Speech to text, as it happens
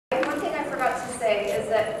say is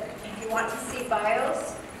that if you want to see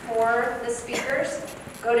bios for the speakers,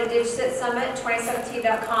 go to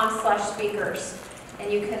digcitsummit2017.com/speakers,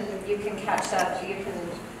 and you can catch up. You can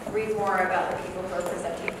read more about the people who are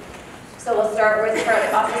presenting. So we'll start with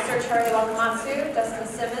Officer Charlie Wakamatsu, Dustin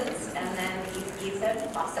Simmons, and then Ethan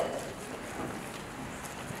Fausett.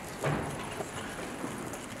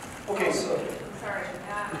 Okay, so sorry.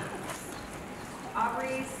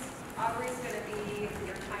 Aubrey's going to be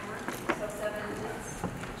your timer. So 7 minutes.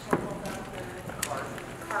 She'll hold up the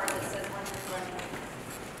card that says when it's running.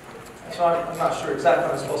 So I'm not sure exactly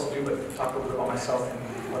what I'm supposed to do, but talk a little bit about myself and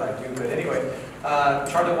what I do. But anyway,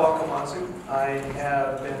 Charlie Wakamatsu. I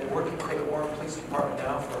have been working for the Warren Police Department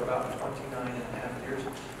now for about 29.5 years.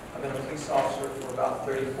 I've been a police officer for about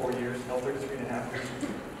 34 years, no, 33.5 years.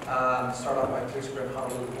 Started off my police career in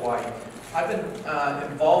Honolulu, Hawaii. I've been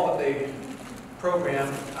involved with a program,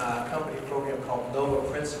 company program called Nova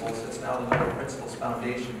Principles. It's now the Nova Principles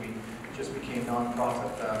Foundation. We just became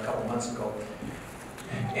nonprofit a couple months ago.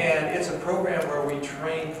 And it's a program where we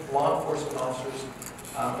train law enforcement officers,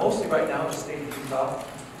 mostly right now in the state of Utah.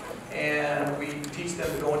 And we teach them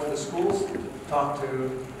to go into the schools, to talk to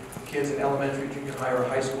kids in elementary, junior high, or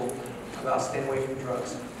high school about staying away from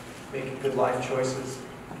drugs, making good life choices,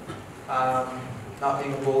 not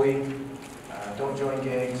being a bully, don't join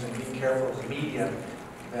gangs, and being careful of the media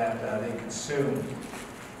that they consume.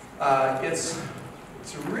 It's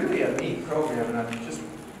really a neat program, and I've just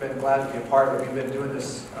been glad to be a part of it. We've been doing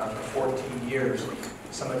this for 14 years.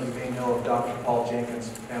 Some of you may know of Dr. Paul Jenkins,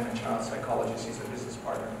 family and child psychologist. He's a business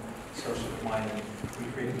partner, associate of mine, and we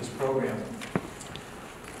created this program.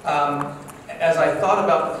 As I thought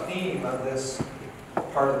about the theme of this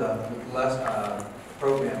part of the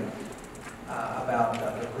program, about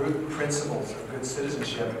the root principles of good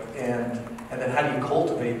citizenship, and then how do you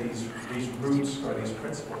cultivate these roots or these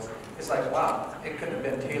principles, it's like, wow, it couldn't have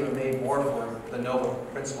been tailor-made more for the Nova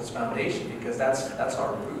Principles Foundation, because that's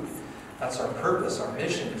our root. That's our purpose. Our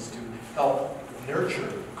mission is to help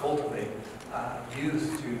nurture, cultivate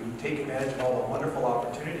youth to take advantage of all the wonderful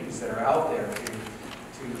opportunities that are out there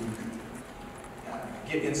to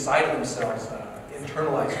get inside of themselves,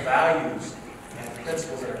 internalize values and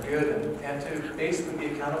principles that are good, and to basically be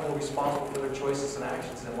accountable, responsible for their choices and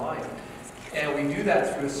actions in life. And we do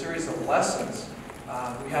that through a series of lessons.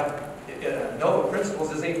 We have Nova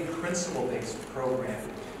Principles is a principle-based program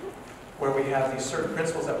where we have these certain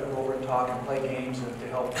principles that we go over and talk and play games and to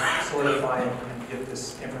help solidify and get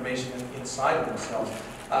this information inside of themselves.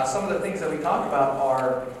 Some of the things that we talk about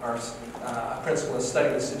are a principle of study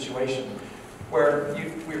the situation, where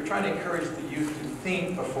we're trying to encourage the youth to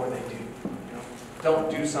think before they do. Don't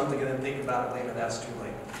do something and then think about it later. That's too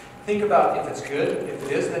late. Think about if it's good. If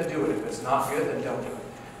it is, then do it. If it's not good, then don't do it.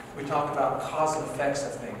 We talk about cause and effects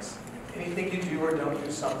of things. Anything you do or don't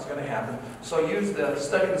do, something's going to happen. So use the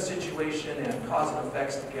study the situation and cause and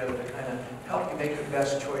effects together to kind of help you make the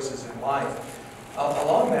best choices in life.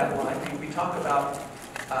 Along that line, we talk about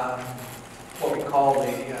what we call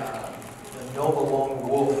the Nova Lone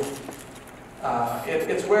Wolf.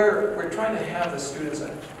 It's where we're trying to have the students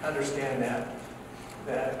understand that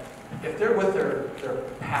if they're with their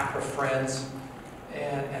pack of friends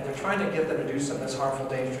and they're trying to get them to do something that's harmful,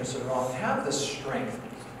 dangerous, or wrong, have the strength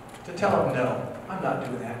to tell them, no, I'm not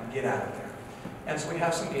doing that, get out of there. And so we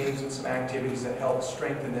have some games and some activities that help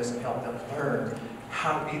strengthen this and help them learn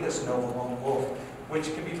how to be this Nova Lone Wolf,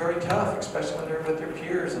 which can be very tough, especially when they're with their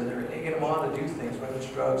peers and they're egging them on to do things, whether it's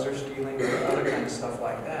drugs or stealing or other kind of stuff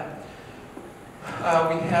like that.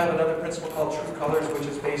 We have another principle called True Colors, which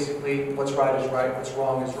is basically what's right is right, what's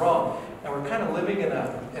wrong is wrong. And we're kind of living in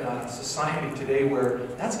a society today where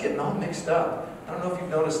that's getting all mixed up. I don't know if you've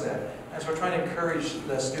noticed that. As we're trying to encourage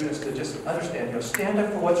the students to just understand, stand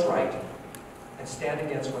up for what's right and stand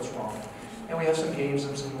against what's wrong. And we have some games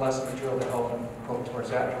and some lesson material to help them go towards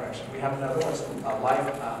that direction. We have another one,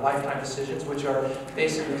 lifetime decisions, which are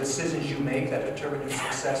basically decisions you make that determine your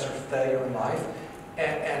success or failure in life.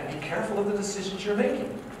 And be careful of the decisions you're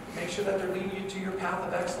making. Make sure that they're leading you to your path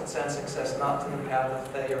of excellence and success, not to the path of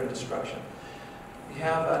failure and destruction. We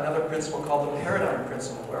have another principle called the paradigm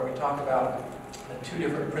principle, where we talk about the two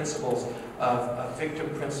different principles of a victim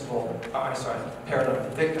principle,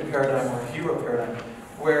 paradigm, victim paradigm or hero paradigm,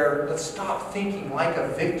 where let's stop thinking like a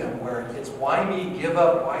victim, where it's why me, give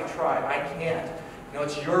up, why try, I can't.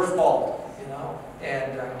 It's your fault.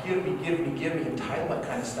 And give me, entitlement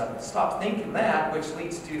kind of stuff. Stop thinking that, which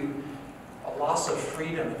leads to a loss of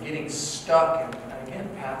freedom and getting stuck and again,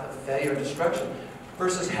 path of failure and destruction,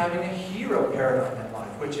 versus having a hero paradigm in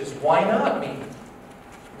life, which is why not me?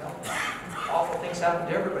 awful things happen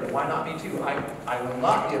to everybody. Why not me too? I will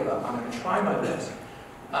not give up. I'm going to try my best.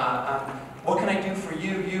 What can I do for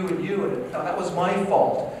you, and you? And no, that was my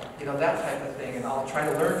fault. You know, that type of thing. And I'll try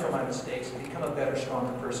to learn from my mistakes and become a better,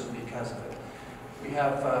 stronger person because of it. We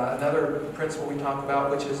have another principle we talk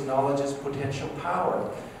about, which is knowledge is potential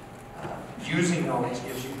power. Using knowledge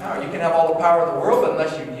gives you power. You can have all the power in the world, but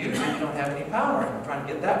unless you use it, you don't have any power. And we're trying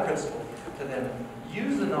to get that principle to then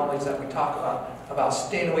use the knowledge that we talk about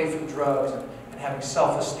staying away from drugs and having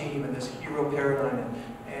self-esteem and this hero paradigm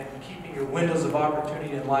and keeping your windows of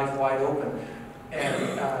opportunity in life wide open.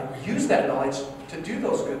 And use that knowledge to do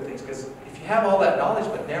those good things. Because if you have all that knowledge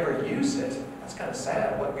but never use it, that's kind of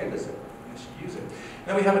sad. What good is it? You should use it.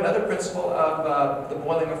 Then we have another principle of the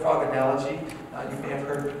boiling a frog analogy. You may have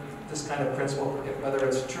heard this kind of principle, whether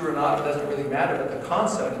it's true or not, it doesn't really matter, but the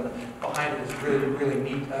concept behind it is really, really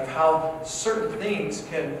neat, of how certain things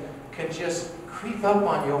can just creep up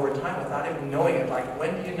on you over time without even knowing it. Like,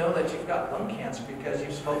 when do you know that you've got lung cancer because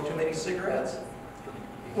you smoked too many cigarettes?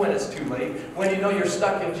 When it's too late. When you know you're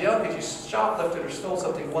stuck in jail because you shoplifted or stole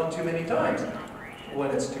something one too many times?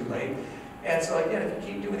 When it's too late. And so again, if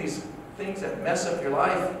you keep doing these things that mess up your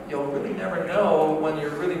life, you'll really never know when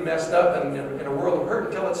you're really messed up and in a world of hurt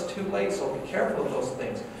until it's too late, so be careful of those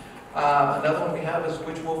things. Another one we have is,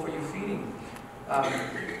 which wolf are you feeding?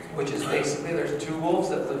 Which is basically, there's two wolves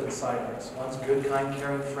that live inside us. One's good, kind,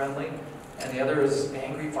 caring, friendly, and the other is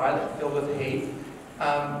angry, violent, filled with hate.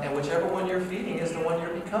 And whichever one you're feeding is the one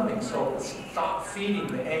you're becoming. So stop feeding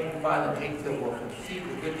the angry, violent, hate-filled wolf and feed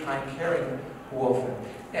the good, kind, caring wolf.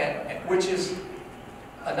 And which is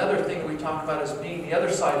another thing we talk about as being the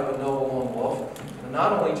other side of a noble lone wolf. And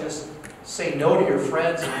not only just say no to your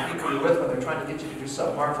friends and people you're with when they're trying to get you to do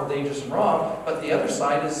something harmful, dangerous, and wrong, but the other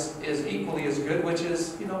side is equally as good, which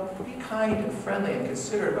is, you know, be kind and friendly and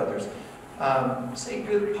considerate of others. Say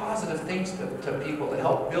good, positive things to people to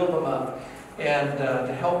help build them up and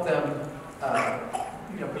to help them,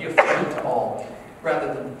 you know, be a friend to all,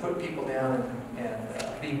 rather than put people down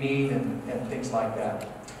and be mean and things like that.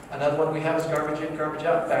 Another one we have is garbage in, garbage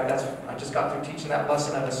out. In fact, I just got through teaching that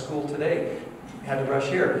lesson at a school today. Had to rush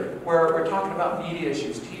here. Where we're talking about media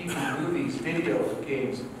issues, TV, movies, video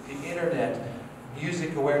games, the internet,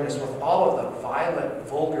 music awareness, with all of the violent,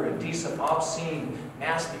 vulgar, indecent, obscene,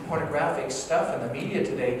 nasty, pornographic stuff in the media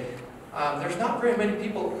today. There's not very many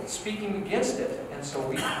people speaking against it. And so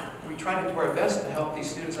we try to do our best to help these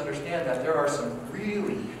students understand that there are some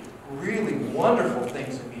really, really wonderful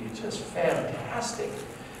things in media, just fantastic.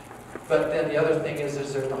 But then the other thing is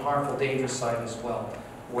there's the harmful, dangerous side as well,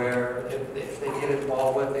 where if they get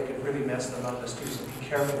involved with, they could really mess them up as too. So be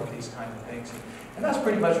careful with these kind of things. And that's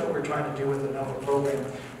pretty much what we're trying to do with the NOVA program,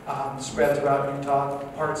 spread throughout Utah,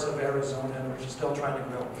 parts of Arizona, and we're still trying to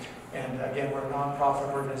grow. And again, we're a nonprofit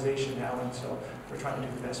organization now, and so we're trying to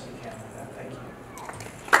do the best we can with that. Thank you.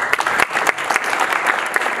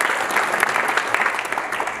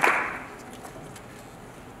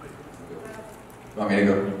 Want me to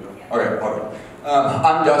go? Okay.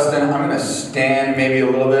 I'm Dustin. I'm going to stand maybe a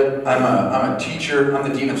little bit. I'm a teacher. I'm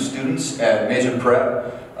the dean of students at Mason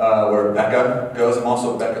Prep, where Becca goes. I'm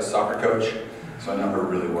also Becca's soccer coach, so I know her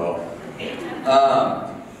really well.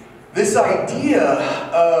 This idea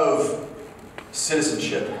of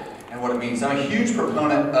citizenship and what it means. I'm a huge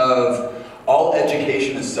proponent of all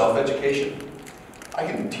education is self-education. I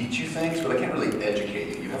can teach you things, but I can't really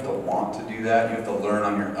educate you. You have to want to do that. You have to learn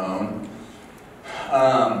on your own.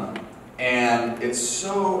 And it's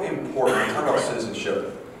so important, talk about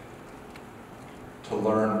citizenship, to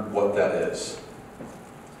learn what that is.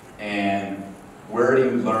 And where do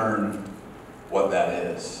you learn what that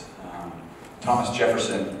is? Thomas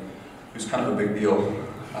Jefferson, who's kind of a big deal,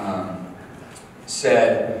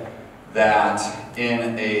 said that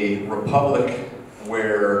in a republic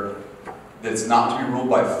where it's not to be ruled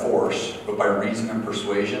by force, but by reason and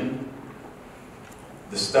persuasion,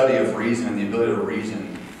 the study of reason and the ability to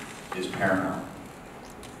reason is paramount.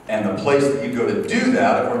 And the place that you go to do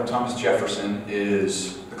that, according to Thomas Jefferson,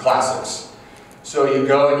 is the classics. So you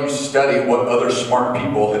go and you study what other smart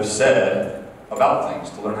people have said about things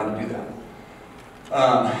to learn how to do that.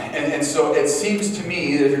 And so it seems to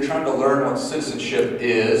me that if you're trying to learn what citizenship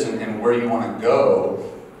is and where you want to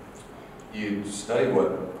go, you study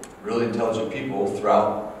what really intelligent people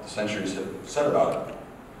throughout the centuries have said about it.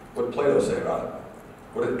 What did Plato say about it?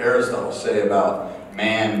 What did Aristotle say about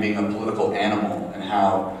man being a political animal and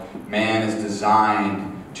how man is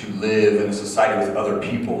designed to live in a society with other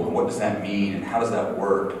people, and what does that mean and how does that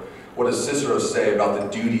work? What does Cicero say about the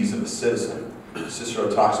duties of a citizen? Cicero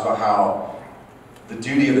talks about how the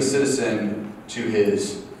duty of a citizen to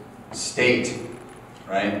his state,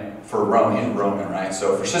 right, for Rome. He's Roman, right?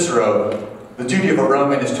 So for Cicero, the duty of a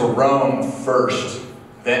Roman is to Rome first,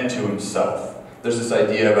 then to himself. There's this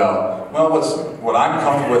idea about, well, what I'm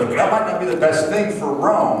comfortable with, but that might not be the best thing for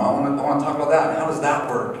Rome. I want to talk about that. How does that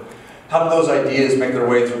work? How do those ideas make their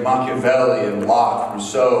way through Machiavelli and Locke,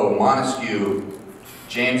 Rousseau, Montesquieu,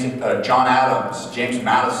 John Adams, James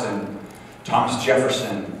Madison, Thomas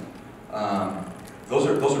Jefferson? Those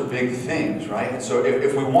are big things, right? And so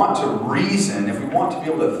if we want to reason, if we want to be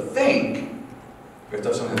able to think, we have to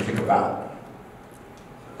have something to think about.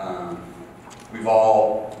 We've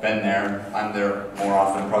all been there. I'm there more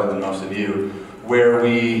often probably than most of you, where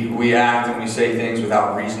we act and we say things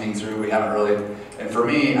without reasoning through. We haven't really. And for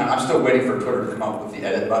me, I'm still waiting for Twitter to come up with the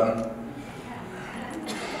edit button.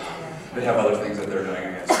 They have other things that they're doing,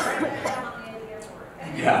 I guess.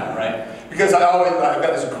 Yeah, right? Because I've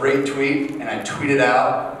got this great tweet, and I tweet it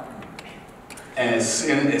out, and as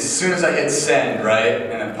soon as I hit send, right,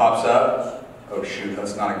 and it pops up, oh shoot,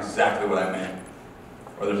 that's not exactly what I meant.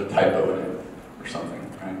 Or there's a typo in it, or something,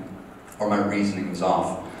 right? Or my reasoning is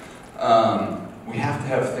off. We have to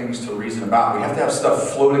have things to reason about. We have to have stuff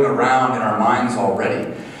floating around in our minds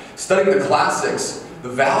already. Studying the classics, the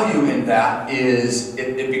value in that is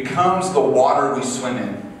it becomes the water we swim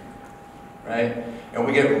in, right? And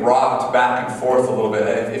we get rocked back and forth a little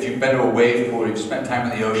bit. If you've been to a wave pool, you've spent time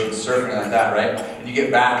in the ocean surfing like that, right? And you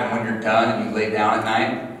get back, and when you're done and you lay down at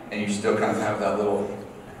night, and you still kind of have that little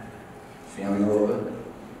feeling a little bit.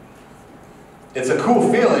 It's a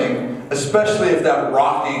cool feeling, especially if that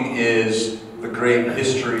rocking is the great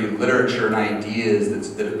history, literature, and ideas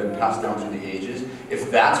that have been passed down through the ages.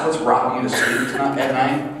 If that's what's rocking you to sleep tonight, at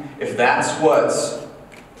night, if that's what's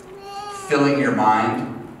filling your mind,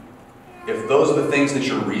 if those are the things that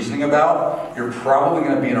you're reasoning about, you're probably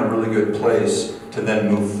going to be in a really good place to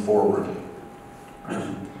then move forward.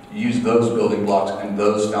 Right? Use those building blocks and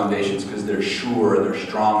those foundations because they're sure, they're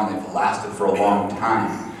strong, and they've lasted for a long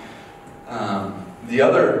time. The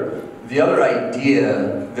other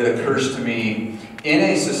idea that occurs to me, in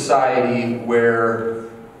a society where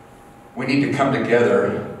we need to come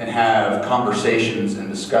together and have conversations and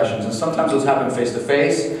discussions, and sometimes those happen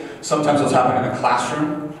face-to-face, sometimes those happen in a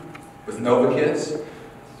classroom with Nova kids,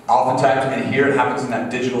 oftentimes in here it happens in that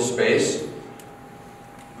digital space.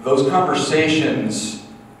 Those conversations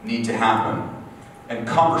need to happen, and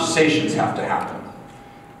conversations have to happen.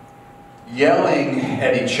 Yelling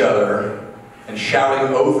at each other and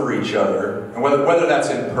shouting over each other, and whether that's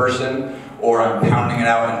in person or I'm pounding it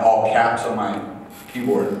out in all caps on my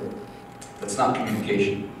keyboard, that's not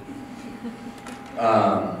communication.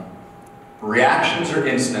 Reactions are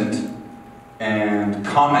instant, and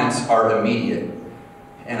comments are immediate.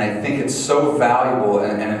 And I think it's so valuable,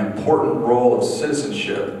 and an important role of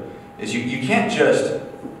citizenship is you can't just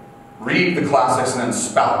read the classics and then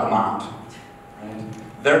spout them out.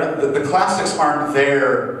 Right? The classics aren't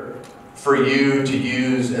there for you to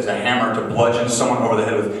use as a hammer to bludgeon someone over the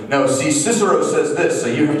head with. No, see, Cicero says this, so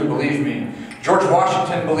you have to believe me. George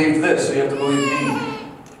Washington believed this, so you have to believe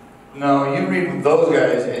me. No, you read those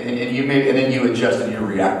guys, and then you adjust and you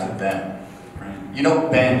react to them. Right? You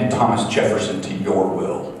don't bend Thomas Jefferson to your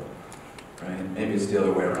will. Right? Maybe it's the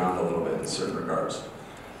other way around a little bit in certain regards.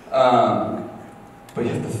 But you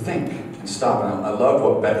have to think and stop. And I love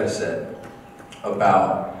what Becca said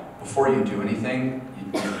about before you do anything,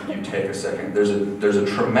 you take a second. There's a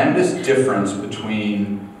tremendous difference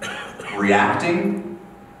between reacting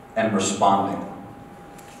and responding.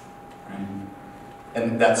 Right?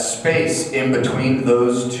 And that space in between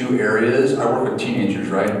those two areas, I work with teenagers,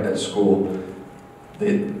 right, at school.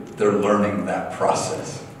 They're learning that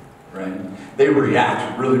process, right? They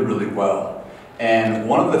react really, really well. And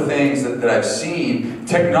one of the things that I've seen,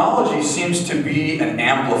 technology seems to be an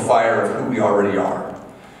amplifier of who we already are.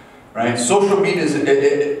 Right? Social media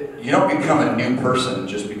you don't become a new person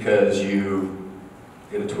just because you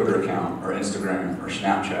get a Twitter account or Instagram or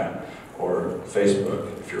Snapchat or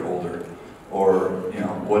Facebook if you're older, or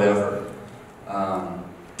whatever.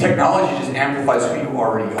 Technology just amplifies who you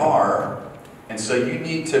already are, and so you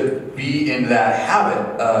need to be in that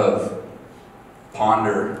habit of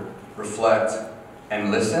ponder, reflect, and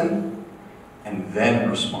listen, and then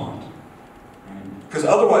respond. Because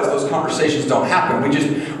otherwise those conversations don't happen.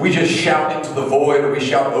 We just shout into the void, or we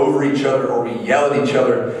shout over each other, or we yell at each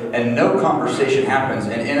other, and no conversation happens.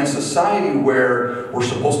 And in a society where we're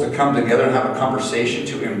supposed to come together and have a conversation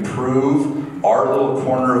to improve our little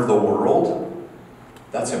corner of the world,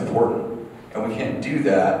 that's important. And we can't do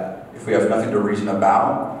that if we have nothing to reason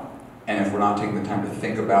about, and if we're not taking the time to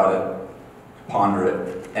think about it, ponder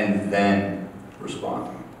it, and then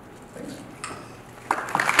respond. Thanks.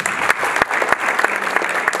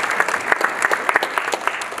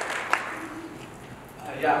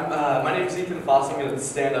 My name is Ethan Fausett. I'm going to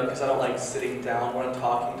stand up because I don't like sitting down when I'm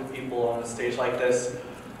talking to people on a stage like this.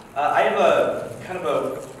 I have a kind of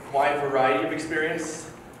a wide variety of experience.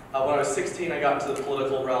 When I was 16, I got into the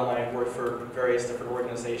political realm. I worked for various different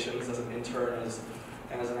organizations as an intern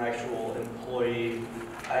and as an actual employee.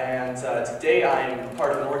 And today I'm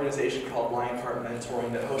part of an organization called Lionheart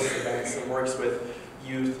Mentoring that hosts events and works with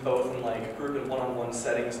youth both in like group and one-on-one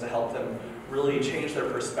settings to help them really change their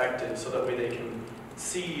perspective so that way they can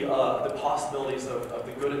see the possibilities of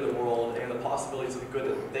the good in the world and the possibilities of the good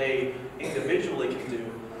that they individually can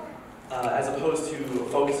do, as opposed to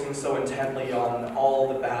focusing so intently on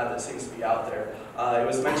all the bad that seems to be out there. It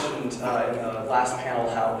was mentioned in the last panel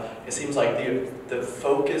how it seems like the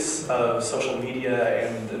focus of social media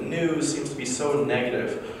and the news seems to be so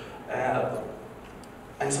negative.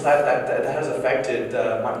 And so that has affected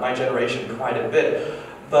my generation quite a bit.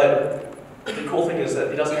 But the cool thing is that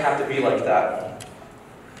it doesn't have to be like that.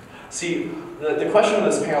 See, the question of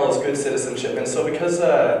this panel is good citizenship. And so because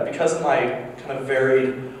of my kind of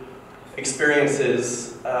varied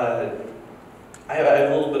experiences, I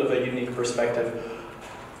have a little bit of a unique perspective.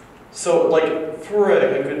 So like for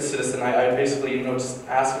a good citizen, I basically, just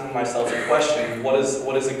asking myself the question, what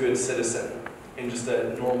is a good citizen in just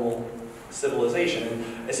a normal civilization?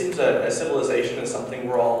 And it seems a civilization is something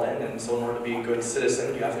we're all in, and so in order to be a good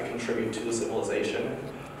citizen, you have to contribute to the civilization.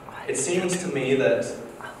 It seems to me that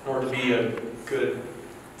in order to be a good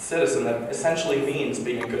citizen, that essentially means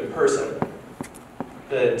being a good person.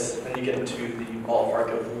 But then you get into the ballpark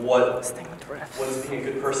of what does being a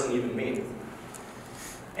good person even mean?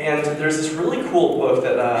 And there's this really cool book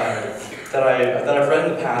that I've read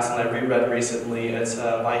in the past and I reread recently. He's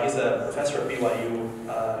a professor at BYU,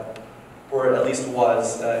 or at least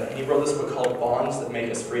was. He wrote this book called Bonds That Make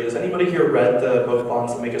Us Free. Has anybody here read the book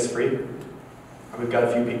Bonds That Make Us Free? We've got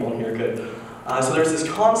a few people in here, good. So there's this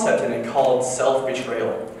concept in it called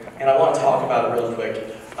self-betrayal. And I want to talk about it real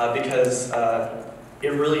quick because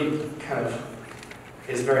it really kind of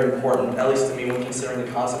is very important, at least to me, when considering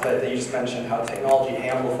the concept that you just mentioned, how technology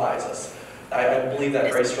amplifies us. I believe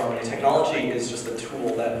that very strongly. Technology is just a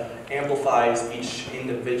tool that amplifies each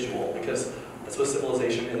individual, because that's what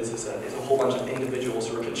civilization is a whole bunch of individuals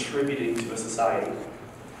who are contributing to a society.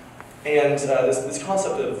 And this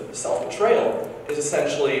concept of self-betrayal is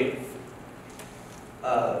essentially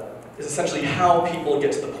how people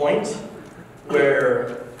get to the point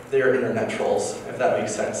where they're internet trolls, if that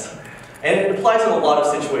makes sense. And it applies in a lot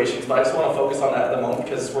of situations, but I just want to focus on that at the moment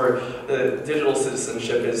because the digital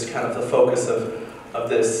citizenship is kind of the focus of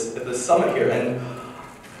this summit here.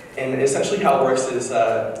 And essentially how it works is,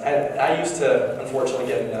 I used to, unfortunately,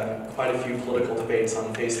 get in quite a few political debates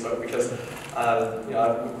on Facebook because,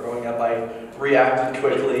 growing up, I reacted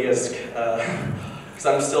quickly because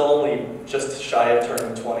I'm still only just shy of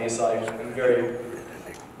turning 20, so I'm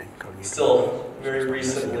very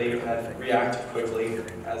recently had reacted quickly,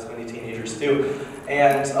 as many teenagers do.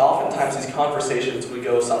 And oftentimes these conversations would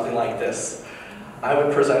go something like this. I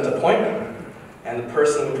would present a point, and the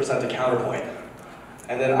person would present a counterpoint.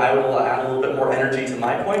 And then I will add a little bit more energy to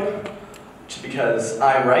my point, because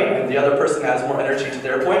I'm right, and the other person adds more energy to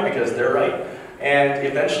their point because they're right. And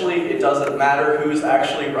eventually, it doesn't matter who's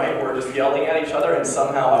actually right, we're just yelling at each other, and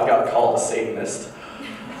somehow I got called a Satanist.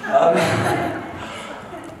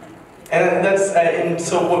 And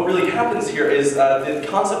so what really happens here is the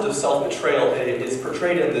concept of self-betrayal is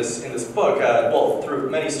portrayed in this book, well, through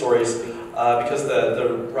many stories, because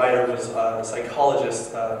the writer was a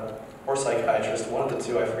psychologist, or psychiatrist, one of the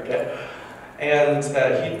two, I forget. And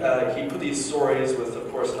he put these stories with, of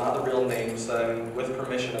course, not the real names, with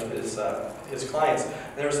permission of his clients.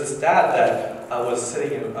 And there was this dad that was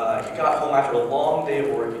sitting he got home after a long day of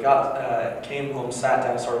work, came home, sat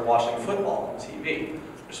down, started watching football on TV.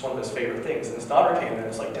 Just one of his favorite things. And his daughter came in and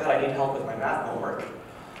was like, "Dad, I need help with my math homework."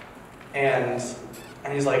 And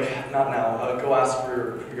he's like, "Not now, go ask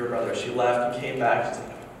for your brother." She left and came back. She's like,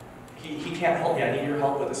 he can't help me, I need your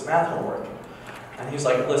help with this math homework. And he's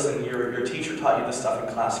like, "Listen, your teacher taught you this stuff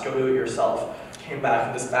in class, go do it yourself." Came back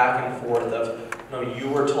and this back and forth of, "No, you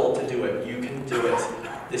were told to do it, you can do it.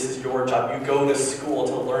 This is your job, you go to school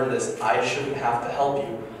to learn this, I shouldn't have to help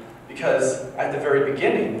you." Because at the very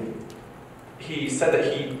beginning, he said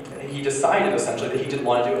that he decided essentially that he didn't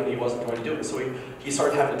want to do it and he wasn't going to do it. So he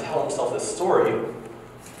started having to tell himself this story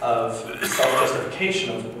of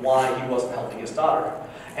self-justification of why he wasn't helping his daughter.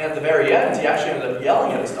 And at the very end, he actually ended up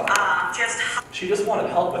yelling at his daughter. She just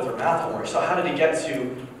wanted help with her math homework. So how did he get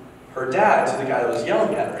to her dad, to the guy that was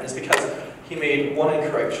yelling at her? And it's because he made one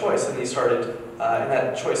incorrect choice and he started, and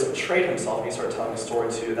that choice betrayed himself, and he started telling a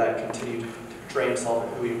story too that continued to betray himself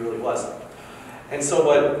and who he really was. And so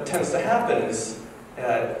what tends to happen is,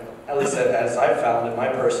 at least as I've found in my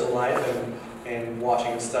personal life and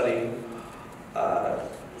watching and studying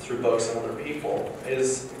through books and other people,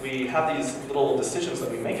 is we have these little decisions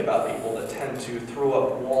that we make about people that tend to throw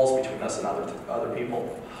up walls between us and other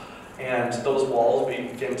people. And those walls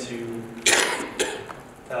begin to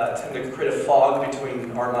tend to create a fog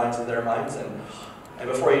between our minds and their minds, and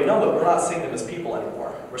before you know it, we're not seeing them as people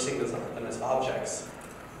anymore. We're seeing them as objects.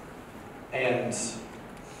 And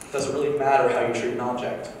it doesn't really matter how you treat an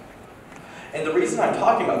object. And the reason I'm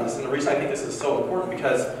talking about this, and the reason I think this is so important,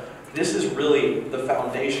 because this is really the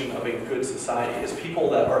foundation of a good society, is people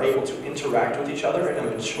that are able to interact with each other in a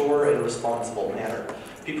mature and responsible manner.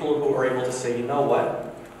 People who are able to say, you know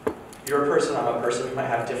what, you're a person, I'm a person, we might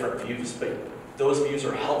have different views, but those views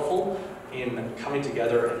are helpful in coming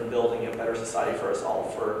together and building a better society for us all,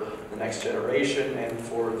 for the next generation, and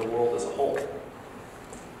for the world as a whole.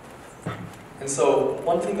 And so,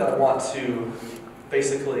 one thing that I want to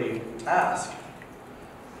basically ask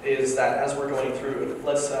is that as we're going through,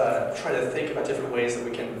 let's try to think about different ways that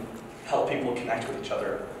we can help people connect with each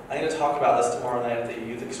other. I'm going to talk about this tomorrow night at the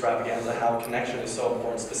Youth Extravaganza, how connection is so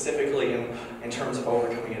important, specifically in terms of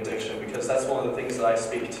overcoming addiction, because that's one of the things that I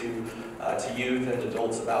speak to youth and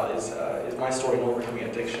adults about is my story in overcoming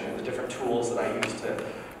addiction and the different tools that I use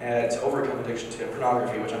to overcome addiction to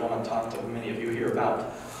pornography, which I want to talk to many of you here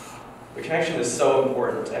about. The connection is so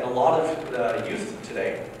important, and a lot of youth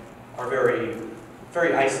today are very,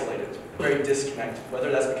 very isolated, very disconnected,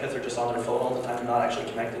 whether that's because they're just on their phone all the time and not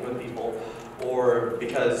actually connecting with people, or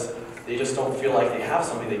because they just don't feel like they have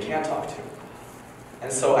somebody they can talk to.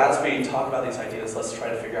 And so as we talk about these ideas, let's try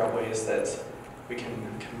to figure out ways that we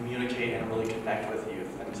can communicate and really connect with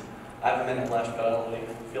youth. And I have a minute left, but I don't really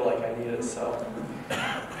feel like I need it, so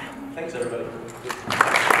thanks everybody.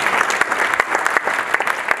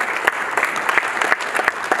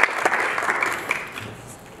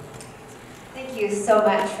 Thank you so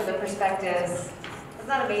much for the perspectives. Isn't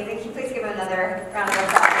that amazing? Can you please give him another round of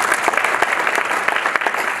applause?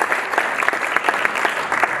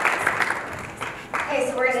 Okay,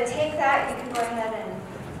 so we're going to take that. You can go ahead and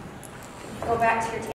go back to your table.